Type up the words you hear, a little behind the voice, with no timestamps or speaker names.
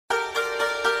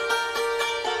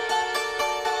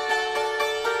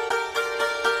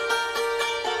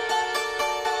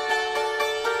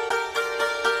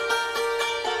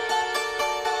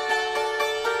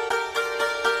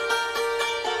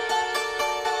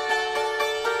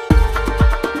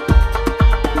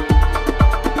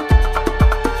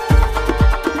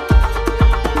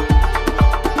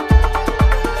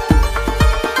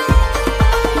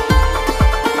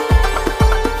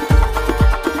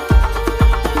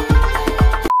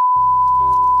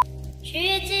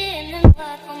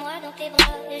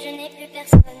n'ai plus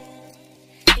personne.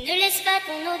 Ne laisse pas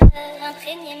ton odeur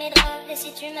imprégner mes draps. Et si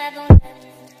tu m'abandonnes,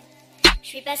 je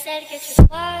suis pas celle que tu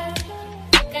crois.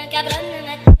 Aucun cabron ne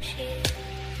m'a touché.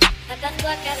 À part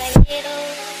toi, caballero,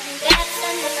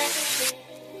 personne ne m'a touché.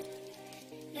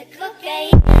 La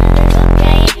cocaïne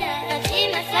a pris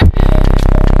ma femme.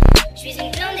 Je suis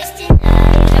une clandestine à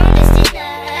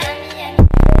Miami.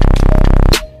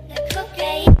 La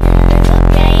cocaïne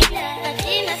a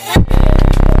pris ma femme.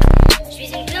 Je suis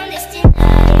une clandestine à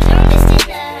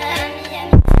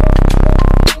Miami.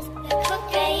 La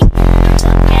cocaïne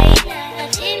a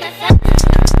pris ma femme.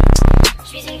 Je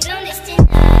suis une clandestine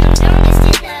à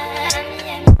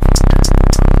Miami.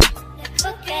 La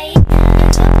cocaïne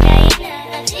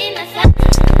a pris ma femme.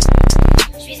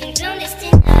 Je suis une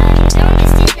clandestine à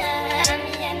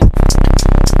Miami.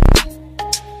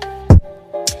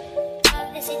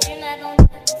 Et si tu m'abandonnes,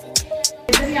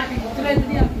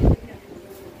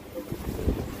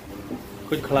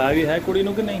 कुछ खिलाया भी है कुड़ी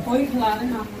नूं कि नहीं? कोई खिला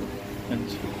देना।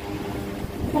 अच्छा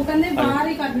वो कहंदे बाहर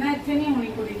ही करना है, इत्थे नहीं होनी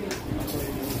कुड़ी दी।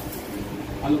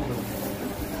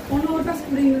 ਉਹਨੂੰ ਉਹ ਤਾਂ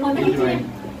ਸਪਰਿੰਗ ਰੋਲ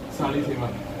ਸਾਲੀ ਸੇਵਾ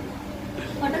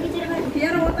फोटो खींच रहे भाई।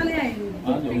 ਯਾਰ ਉਹ ਤਾਂ ਲੈ ਆਈ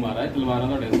ਆ ਜੋ ਮਾਰਾ ਤਲਵਾਰਾਂ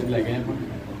ਤੁਹਾਡੇ ਉੱਤੇ ਲੈ ਗਏ ਆਪਾਂ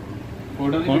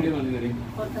ਫੋਟੋ ਦੀ ਵੀਡੀਓ ਬਣ ਕਰੀ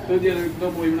ਤੇ ਜੇ ਇੱਕ ਤਾਂ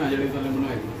ਕੋਈ ਬਣਾ ਜਿਹੜੇ ਸਾਲੇ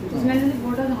ਬਣਾਏ ਤੁਸੀਂ ਮੈਨੂੰ ਦੀ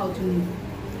ਫੋਟੋ ਦਿਖਾਓ ਚੁਣੀ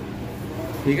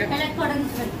ਠੀਕ ਹੈ पहले फोटो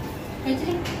खींच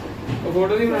ले। ਉਹ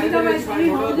ਫੋਟੋ ਦੀ ਬਣਾਈ ਤਾਂ ਵੈਸੇ ਵੀ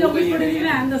ਹੋ ਜੋ ਕੁਝ ਬੜੀ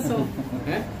ਲੈਣ ਦੱਸੋ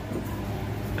ਹੈ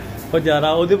ਉਹ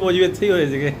ਜ਼ਿਆਦਾ ਉਹਦੇ ਪੋਜ ਵੀ ਇੱਥੇ ਹੀ ਹੋਏ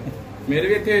ਸੀਗੇ। ਮੇਰੇ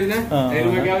ਵੀ ਇੱਥੇ ਨਾ ਹਾਂ।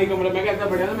 ਇਹਨੂੰ ਮੈਂ ਕਿਹਾ ਵੀ ਕਮਰਾ ਮੈਂ ਕਿਹਾ ਇੱਦਾਂ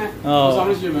ਬੜਿਆ ਨਾ ਮੈਂ ਹਾਂ। ਉਹ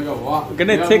ਸਾਹਮਣੇ ਸੀ ਮੈਂ ਕਿਹਾ ਵਾਹ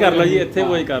ਕਹਿੰਦੇ ਇੱਥੇ ਕਰ ਲਓ ਜੀ, ਇੱਥੇ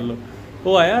ਪੋਜ ਕਰ ਲਓ।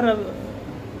 ਉਹ ਆਇਆ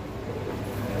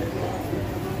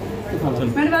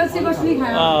मैंने वैसे कुछ नहीं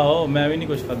खाया। ਆਹੋ ਮੈਂ ਵੀ ਨਹੀਂ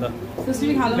ਕੁਝ ਖਾਦਾ। ਤੁਸੀਂ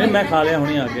ਵੀ ਖਾ ਲਓ। ਨਹੀਂ ਮੈਂ ਖਾ ਲਿਆ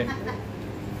ਹੁਣੇ ਆ ਕੇ।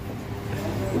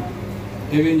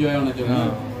 ਇਹ ਵੀ ਇੰਜੋਏ ਹੋਣਾ ਚਾਹੀਦਾ ਹਾਂ।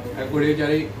 ਇਹ ਕੁੜੀ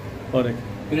ਵਿਚਾਰੀ ਹੋਰ ਇੱਕ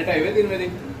ਕਿੰਨੇ 2:30 3 ਵਜੇ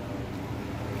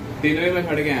 3 ਵਜੇ ਮੈਂ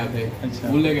ਛੱਡ ਕੇ ਆਇਆ ਉੱਥੇ ਅੱਛਾ।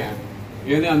 ਸਕੂਲ ਲੈ ਕੇ ਆਇਆ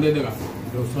ਇਹਦੇ ਆਂਦੇ ਤੱਕ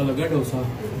ਡੋਸਾ ਲੱਗਾ ਡੋਸਾ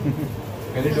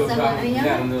ਕਹਿੰਦੇ ਡੋਸਾ ਲੈ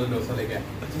ਆਉਂਦੇ ਡੋਸਾ ਲੈ ਕੇ ਆਇਆ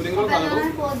ਸਪਰਿੰਗ ਰੋਲ ਖਾ ਲਓ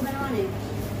पोज बनवाने।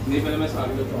 ਨਹੀਂ ਪਹਿਲਾਂ ਮੈਂ ਸਾਗ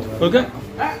ਦਾ ਖਾਊਂਗਾ ਹੋਰ ਕਿਆ?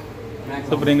 ਮੈਂ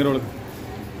ਸਪਰਿੰਗ ਰੋਲ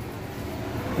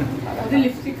ਉਹਦੀ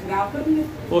ਲਿਪਸਟਿਕ ਖਰਾਬ ਕਰ ਦਿੰਦੇ।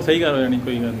 ਉਹ ਸਹੀ ਕਰ ਹੋ ਜਾਣੀ,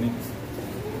 ਕੋਈ ਗੱਲ ਨਹੀਂ।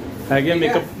 ਹੈਗੇ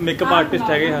ਮੇਕਅਪ ਆਰਟਿਸਟ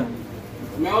ਹੈਗੇ ਹਾਂ।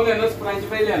 ਮੈਂ ਉਹ ਲੈਣਾ ਸਪ੍ਰਾਈਚ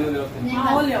ਪਈ ਲੈਣਾ ਦੇ ਉੱਥੇ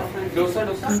ਹਾਂ ਉਹ ਲਿਆਓ। ਡੋਸਾ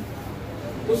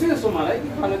ਤੁਸੀਂ ਦੱਸੋ ਮਾਰਾ ਕੀ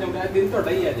ਖਾਣਾ ਚਾਹੁੰਦੇ ਆ ਦਿਨ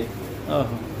ਤੁਹਾਡਾ ਹੀ ਹੈ ਜੀ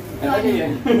ਆਹੋ ऐसा नहीं है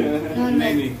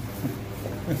नहीं नहीं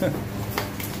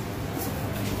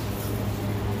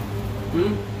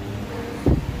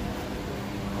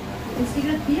लिपस्टिक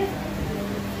रखती है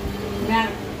मैं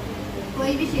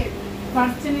कोई भी शेड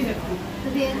पर्स नहीं रखती। तो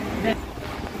फिर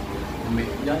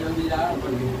जा जल्दी जा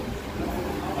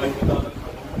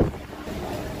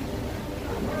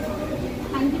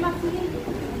हाँ जी मासी जी।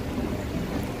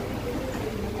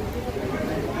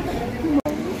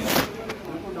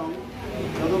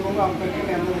 काम करके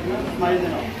कैमरा देखना स्माइल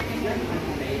देना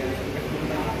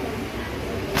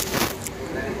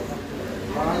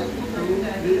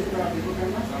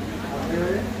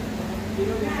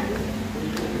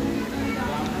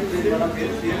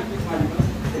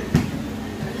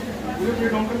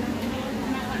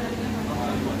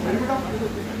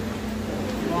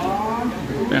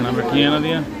ਭੈਣਾਂ ਬੈਠੀਆਂ ਇਹਨਾਂ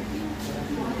ਦੀਆਂ।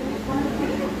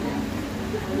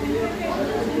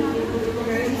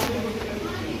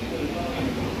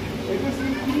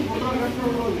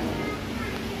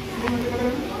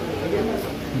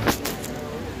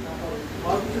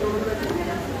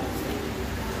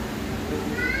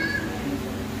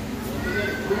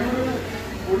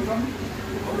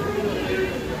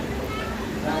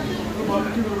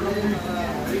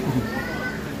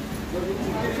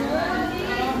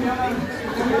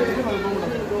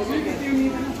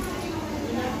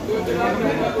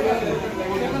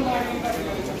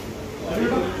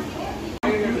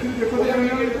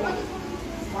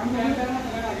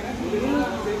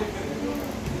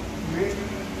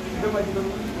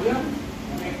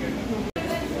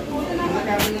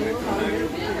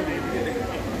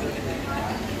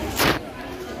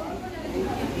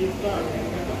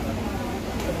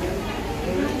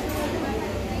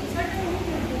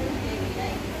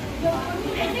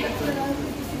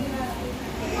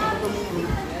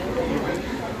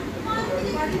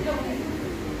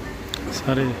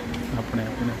 सारे अपने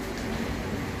अपने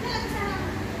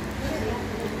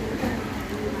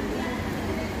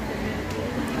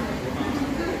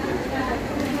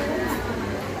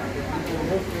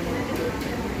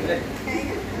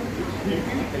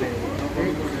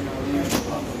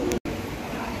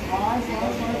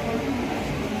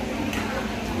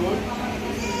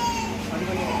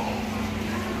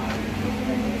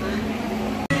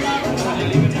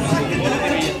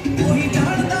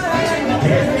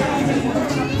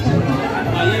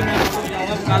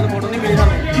कल फोटो नहीं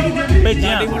मिली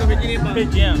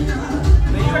भेजिया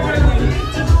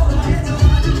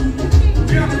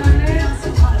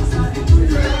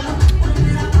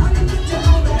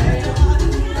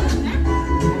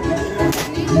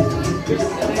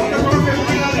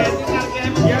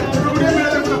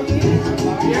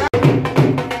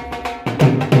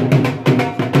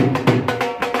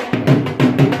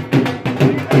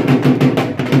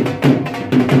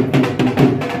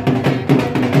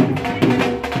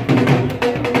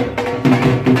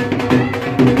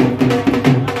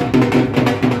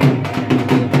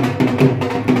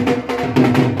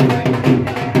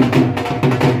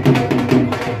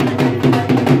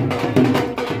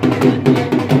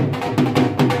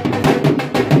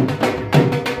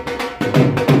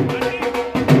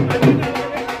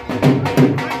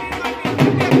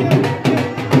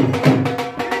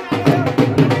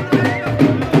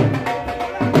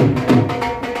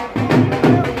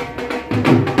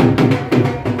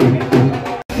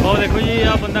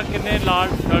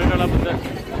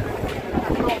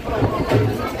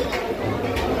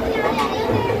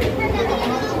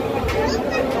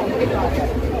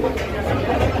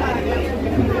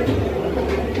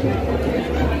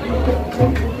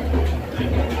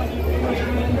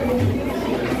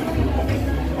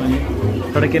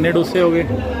ਤੁਹਾਡੇ ਕਿੰਨੇ ਡੋਸੇ ਹੋ ਗਏ?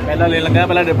 ਪਹਿਲਾਂ ਲੈ ਲੰਗਾ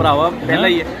ਪਹਿਲਾਂ ਦੇ ਭਰਾਵਾ ਪਹਿਲਾਂ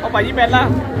ਹੀ ਹੈ ਉਹ ਭਾਜੀ ਪਹਿਲਾਂ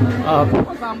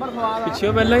ਸਾਂਬਰ ਸਵਾਦ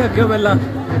ਪਿੱਛੇ ਪਹਿਲਾਂ ਕਿ ਅੱਗੇ ਪਹਿਲਾਂ?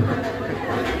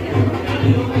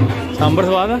 ਸਾਂਬਰ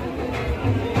ਸਵਾਦ ਆ?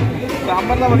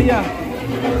 ਸਾਂਬਰ ਦਾ ਵਧੀਆ।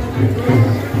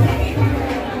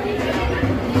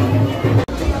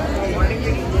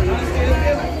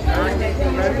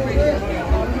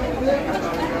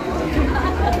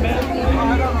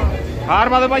 ਹਾਰ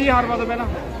ਪਾ ਦੋ ਭਾਜੀ, ਹਾਰ ਪਾ ਦੋ ਪਹਿਲਾਂ।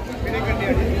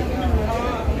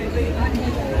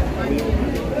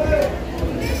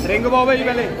 ਰਿੰਗ ਪਾਓ ਭਾਜੀ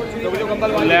ਪਹਿਲੇ, ਰੁਕ ਜਾਓ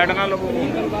ਕੰਬਲ ਵਾਲੇ ਲੈਟ ਨਾ ਲਵੋ।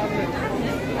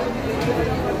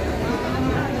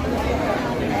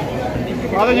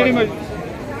 ਪਾ ਦੋ ਜਿਹੜੀ ਮਰਜ਼ੀ।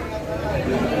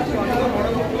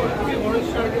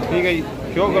 ਠੀਕ ਹੈ ਜੀ,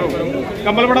 ਸ਼ੋ ਕਰੋ।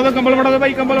 ਕੰਬਲ ਵੜਾ ਦਿਓ, ਕੰਬਲ ਵੜਾ ਦਿਓ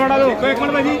ਭਾਈ, ਕੰਬਲ ਵੜਾ ਦਿਓ। ਇੱਕ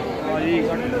ਮਿੰਟ ਭਾਜੀ।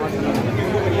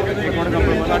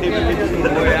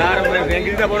 ਯਾਰ ਰਿੰਗ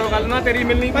ਦੀ ਤਾਂ ਬੜੋ ਗੱਲ ਨਾ ਤੇਰੀ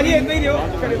ਮਿਲਣੀ ਭਾਜੀ, ਏਦਾਂ ਹੀ ਦਿਓ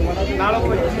ਨਾਲ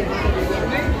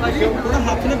ਥੋੜਾ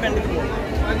ਹੱਥ ਨਾਲ ਬੈਂਡ ਕਰੋ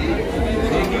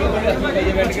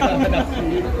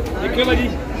ਦੇਖੇ ਭਾਜੀ।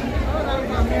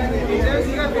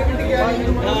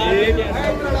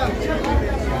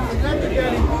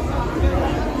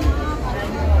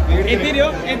 ਇੱਥੇ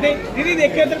ਦਿਓ, ਇੱਥੇ ਦੀਦੀ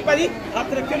ਦੇਖਿਓ ਇੱਧਰ ਭਾਜੀ,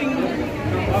 ਹੱਥ ਰੱਖਿਓ ਰਿੰਗ ਨੂੰ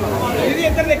ਦੀਦੀ,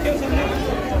 ਇੱਧਰ ਦੇਖਿਓ ਸਾਹਮਣੇ।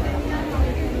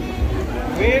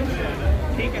 ਵੇਟ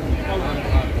ਠੀਕ ਹੈ,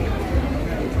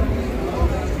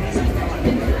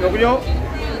 ਰੁਕ ਜਾਓ।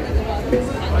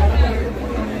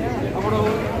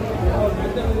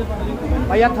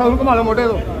 ਭਾਈ ਹੱਥ ਨੂੰ ਘੁਮਾ ਲਓ ਮੋਢੇ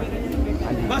ਤੋਂ,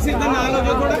 ਬਸ ਇੱਧਰ ਨਾਲ ਹੋ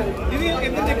ਜਾਓ ਥੋੜਾ। ਦੀਦੀ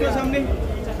ਇੱਧਰ ਦੇਖਿਓ ਸਾਹਮਣੇ,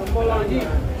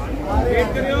 ਵੇਟ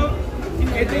ਕਰਿਓ,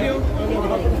 ਇੱਧਰ ਹੀ ਹੋ।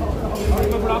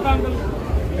 ਫੜਾਤਾ ਅੰਕਲ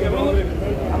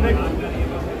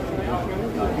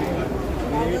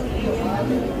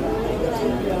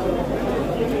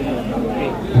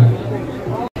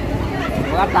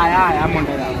ਉਹਦਾ ਤਾਇਆ ਆਇਆ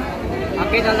ਮੁੰਡੇ ਦਾ,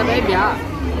 ਅੱਗੇ ਚੱਲਦਾ ਪਿਆ ਵਿਆਹ।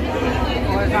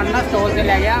 ਔਰ ਸਾਡਾ ਸਟੋਲ ਤੇ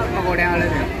ਲੈ ਗਿਆ ਪਕੌੜਿਆਂ ਵਾਲੇ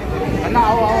ਦੇ, ਕਹਿੰਦਾ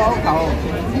ਆਓ ਆਓ ਆਓ ਖਾਓ।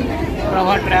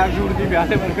 ਭਰਾਵਾ ਟਰੈਕ ਸ਼ੂਟ ਦੀ ਵਿਆਹ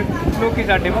ਤੇ ਲੋਕੀ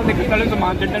ਸਾਡੇ ਵੱਲ ਦੇਖਣ ਵਾਲੇ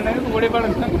ਸਮਾਨ ਛੱਡਣ ਨੇ, ਪਕੌੜੇ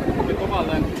ਬਣ ਕਿੱਥੋਂ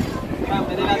ਭਾਲਦਾ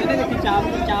ਰਾਮੇ ਦੇ ਵਿਆਹ ਤੇ ਦੇਖੀ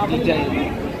ਚਾਪ ਨਹੀਂ ਜਾਏ।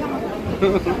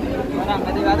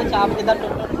 ਰਾਮੇ ਦੇ ਵਿਆਹ ਤੇ ਚਾਪ ਕਿੱਦਾਂ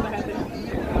ਟੁੱਟ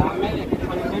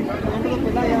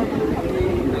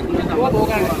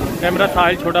ਮੇਰਾ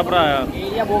ਸਾਹਿਲ ਛੋਟਾ ਭਰਾ ਆ।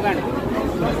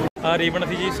 ਆ ਰੀਬਨ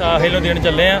ਸੀ ਜੀ, ਸਾਹਿਲ ਨੂੰ ਦੇਣ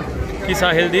ਚੱਲੇ ਆ ਕਿ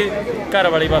ਸਾਹਿਲ ਦੀ ਘਰ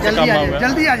ਵਾਲੀ ਬਸ ਕੰਮ ਆਊਗਾ।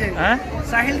 ਜਲਦੀ ਆ ਜਾਏ ਹੈ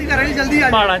ਸਾਹਿਲ ਦੀ ਘਰ ਵਾਲੀ ਜਲਦੀ ਆ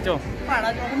ਜਾਏ। ਪਹਾੜਾਂ ਚੋਂ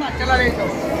ਹਿਮਾਚਲ ਵਾਲੇ ਚੋਂ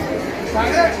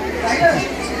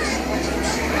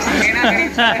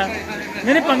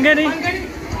ਨਹੀਂ ਪੰਗੇ ਨਹੀਂ,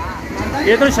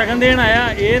 ਇਹ ਤਾਂ ਸ਼ਗਨ ਦੇਣ ਆਇਆ,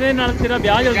 ਇਹਦੇ ਨਾਲ ਤੇਰਾ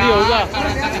ਵਿਆਹ ਜਲਦੀ ਹੋਊਗਾ।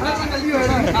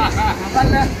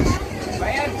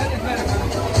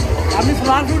 ਆਪਣੀ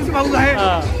ਸਲਵਾਰ ਸੂਟ ਚ ਪਾਊਗਾ ਹੈ।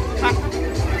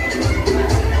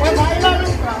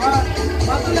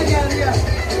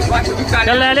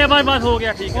 ਚੱਲ ਲੈ ਲਿਆ ਬਸ, ਬਸ ਹੋ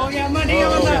ਗਿਆ, ਠੀਕ ਹੈ, ਹੋ ਗਿਆ ਮੈਂ ਠੀਕ ਹੈ,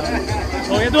 ਹੋ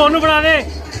ਗਿਆ। ਤੂੰ ਉਹਨੂੰ ਫੜਾ ਦੇ,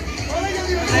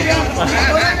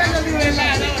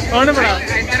 ਉਹਨੂੰ ਫੜਾ,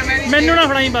 ਮੈਨੂੰ ਨਾ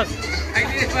ਫੜਾਈ ਬਸ।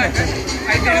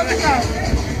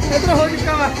 ਇੱਧਰ ਹੋ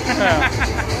ਚੁੱਕਾ ਵਾ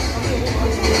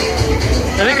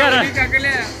ਇਹਦੇ ਘਰ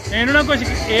ਇਹਨੂੰ ਨਾ ਕੁਛ,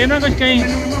 ਇਹ ਨਾ ਕੁਛ ਕਹੀਂ।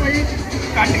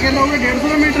 ਕੱਟ ਕੇ ਲਓਗੇ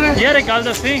 150 ਮੀਟਰ। ਯਾਰ ਇੱਕ ਗੱਲ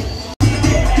ਦੱਸੀ,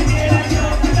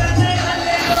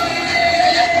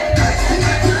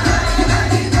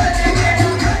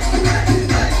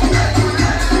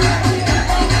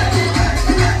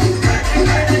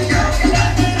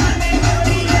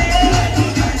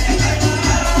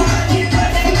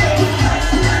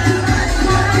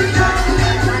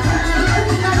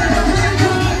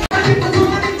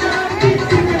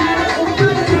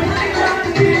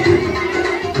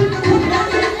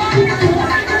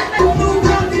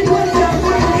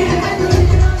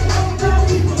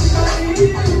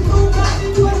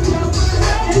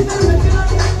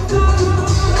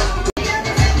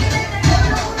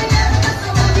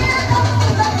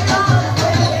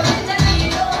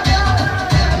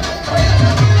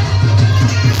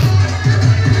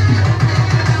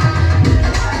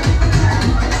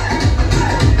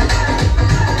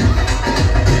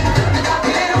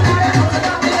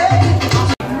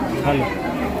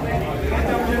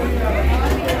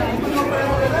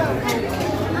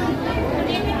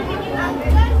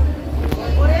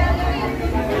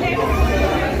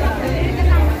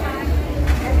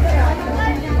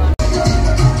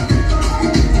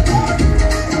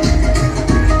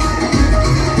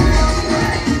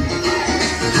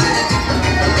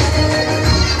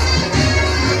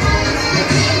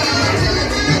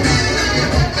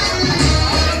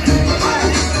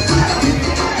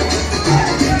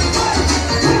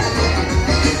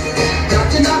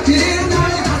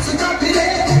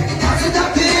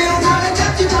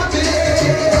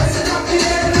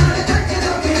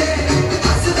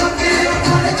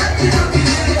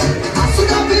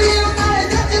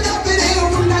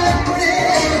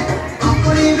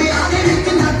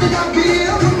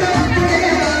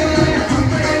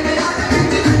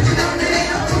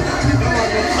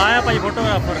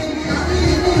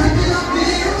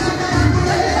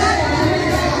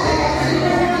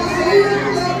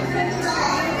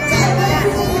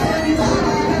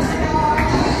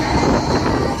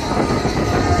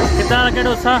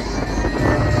 डोसा।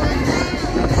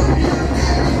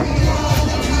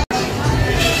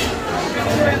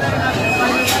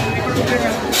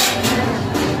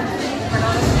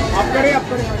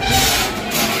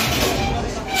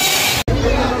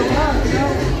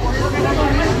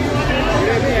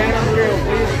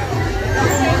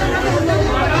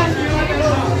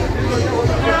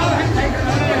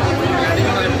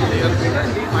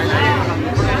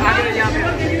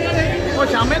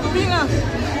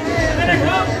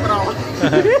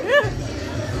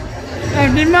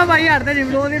 निम्मा भाई हटते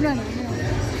जिम दो दिन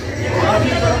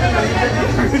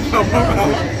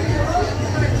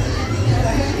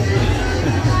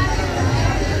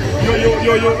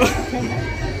यो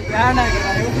क्या ना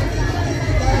करायो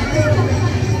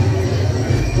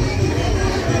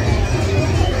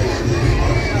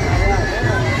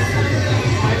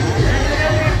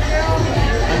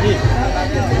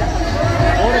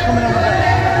और एक मेरा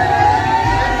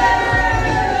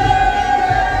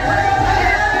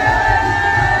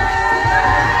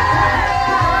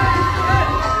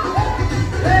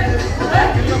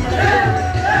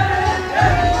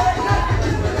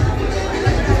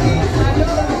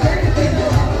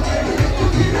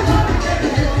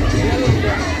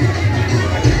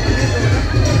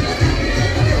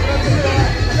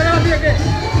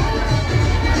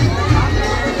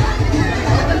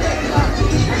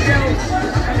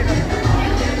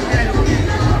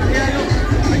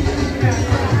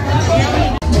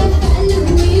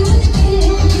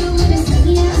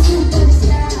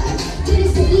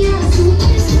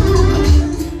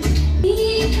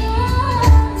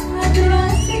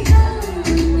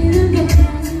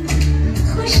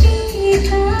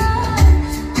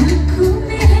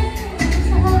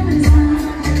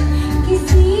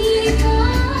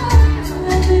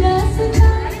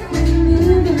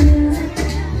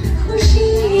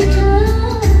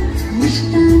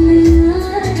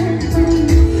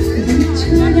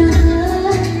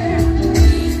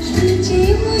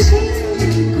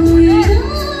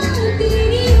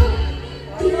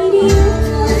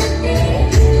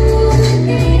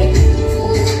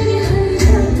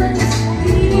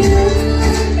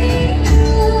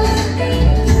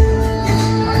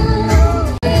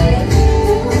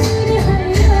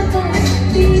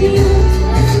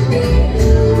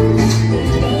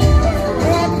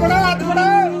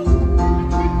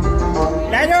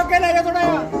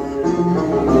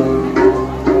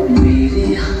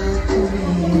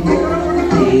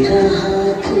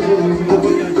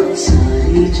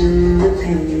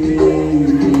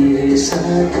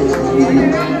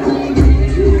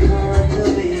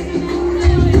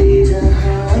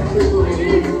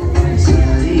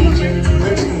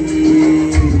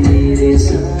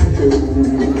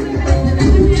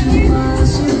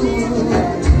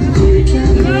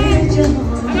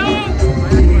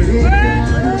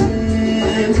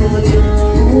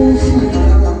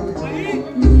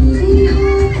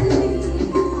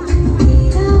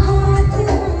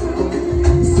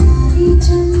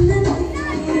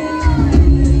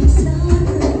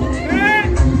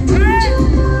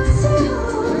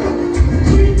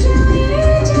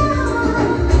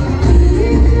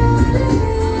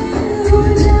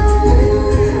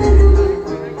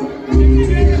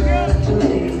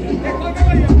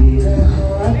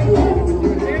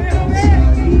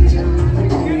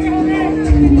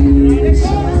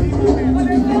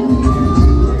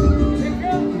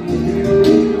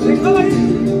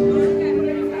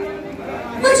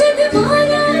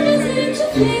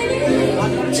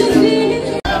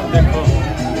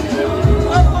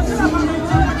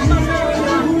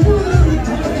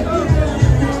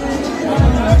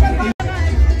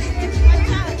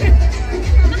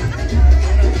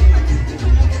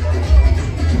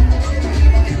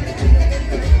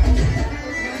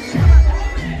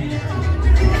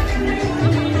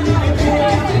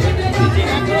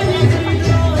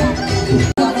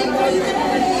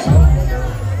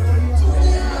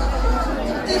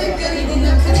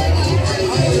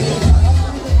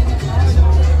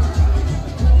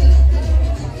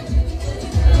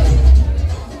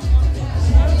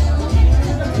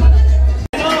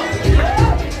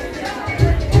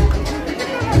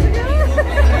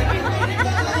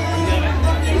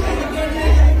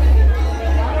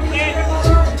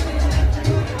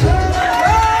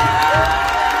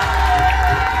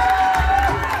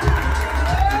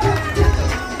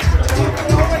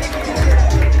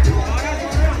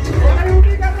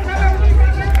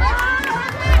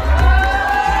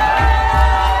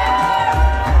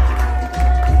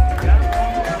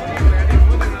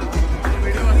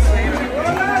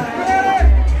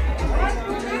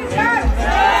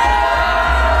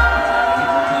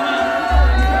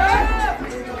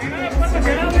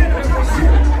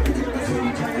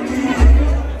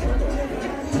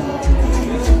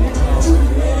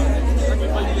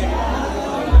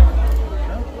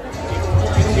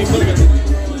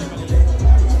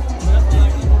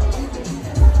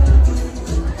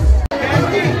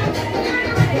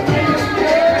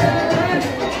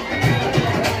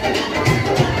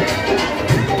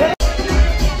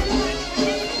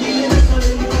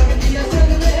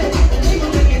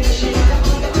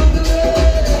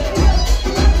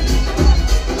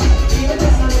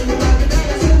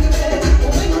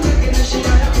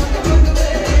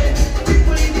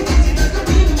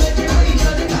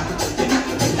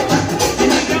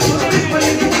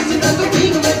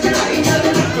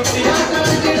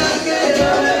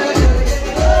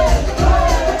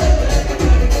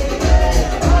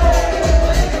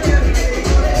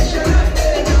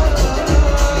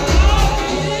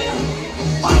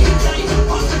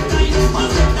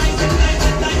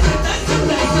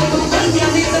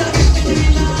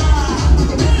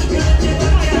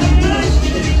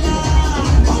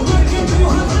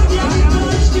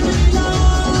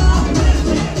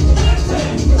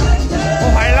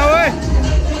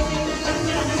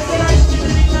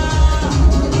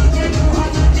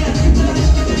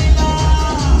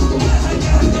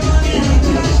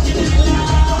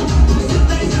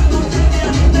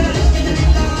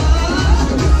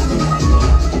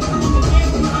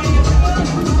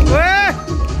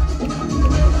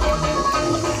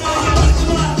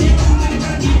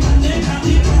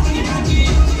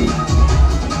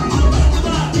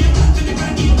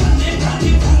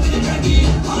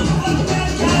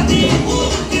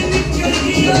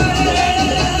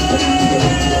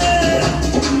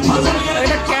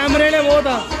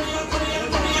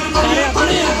सारे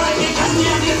अपने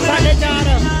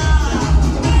 4:30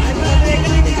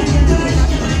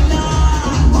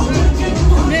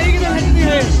 मेरी कितने हटती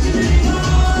है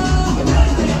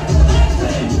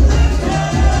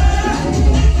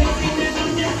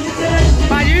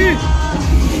भाजी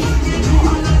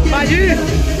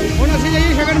हूँ असी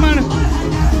जाइए शगन मान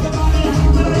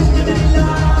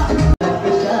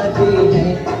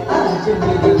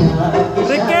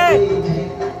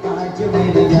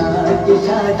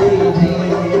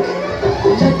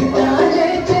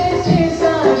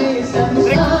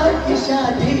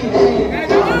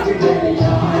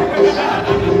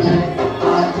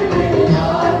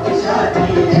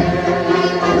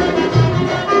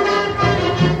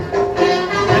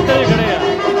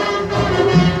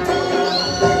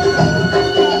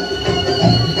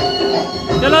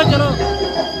चलो चलो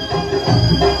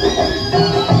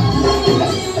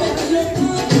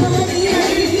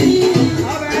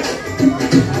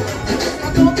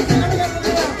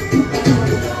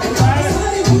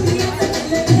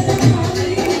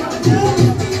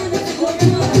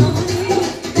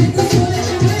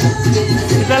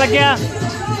कितना लग गया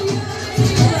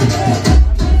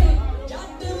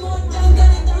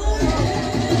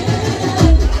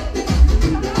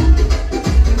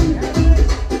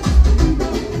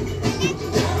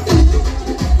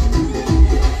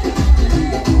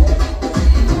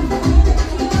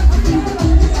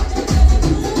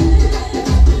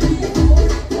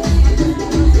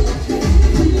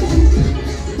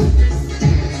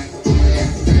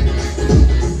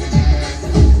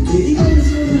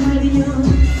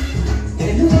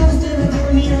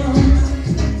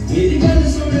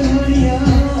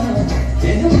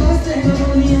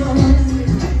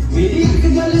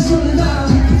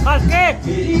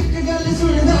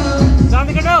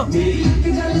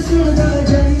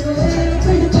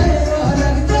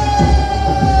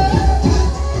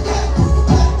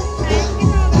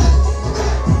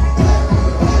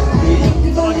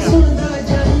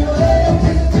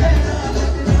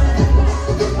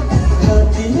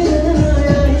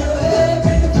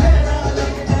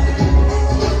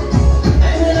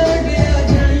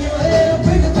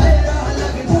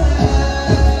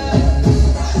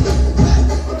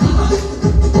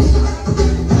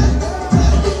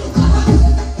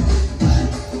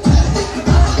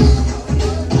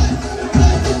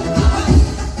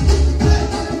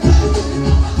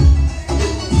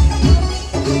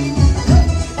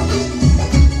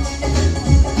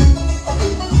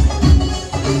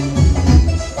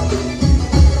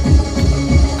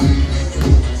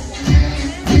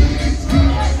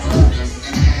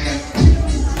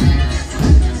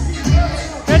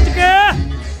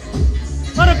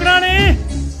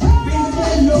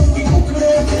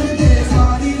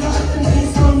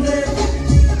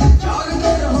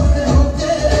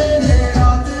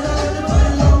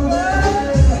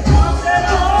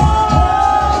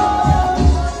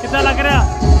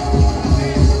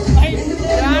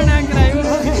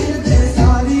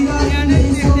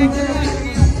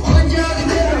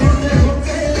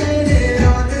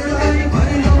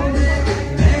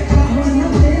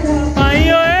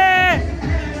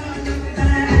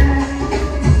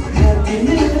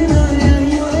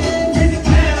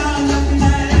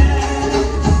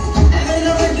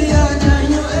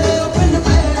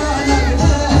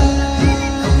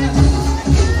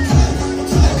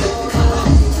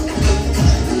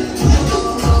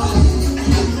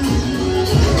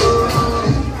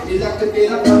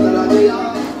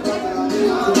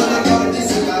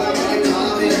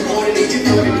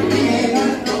Mold